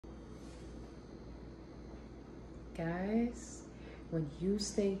guys, when you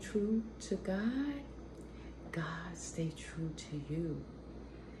stay true to God, God stay true to you.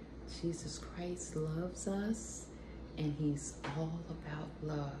 Jesus Christ loves us, and he's all about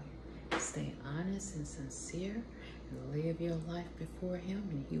love. Stay honest and sincere and live your life before him,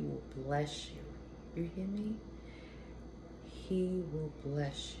 and he will bless you. You hear me? He will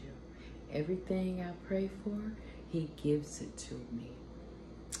bless you. Everything I pray for, he gives it to me.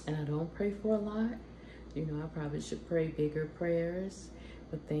 And I don't pray for a lot. You know, I probably should pray bigger prayers.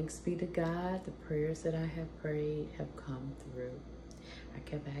 But thanks be to God, the prayers that I have prayed have come through. I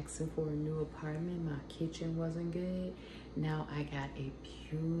kept asking for a new apartment. My kitchen wasn't good. Now I got a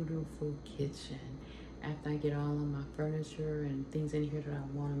beautiful kitchen. After I get all of my furniture and things in here that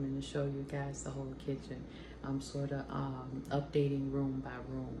I want, I'm going to show you guys the whole kitchen. I'm sort of updating room by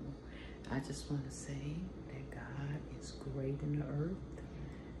room. I just want to say that God is great in the earth.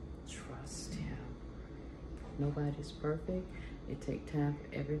 Trust him. Nobody's perfect. It takes time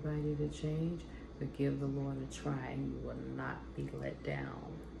for everybody to change, but give the Lord a try and you will not be let down.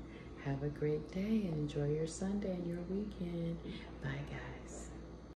 Have a great day and enjoy your Sunday and your weekend. Bye, guys.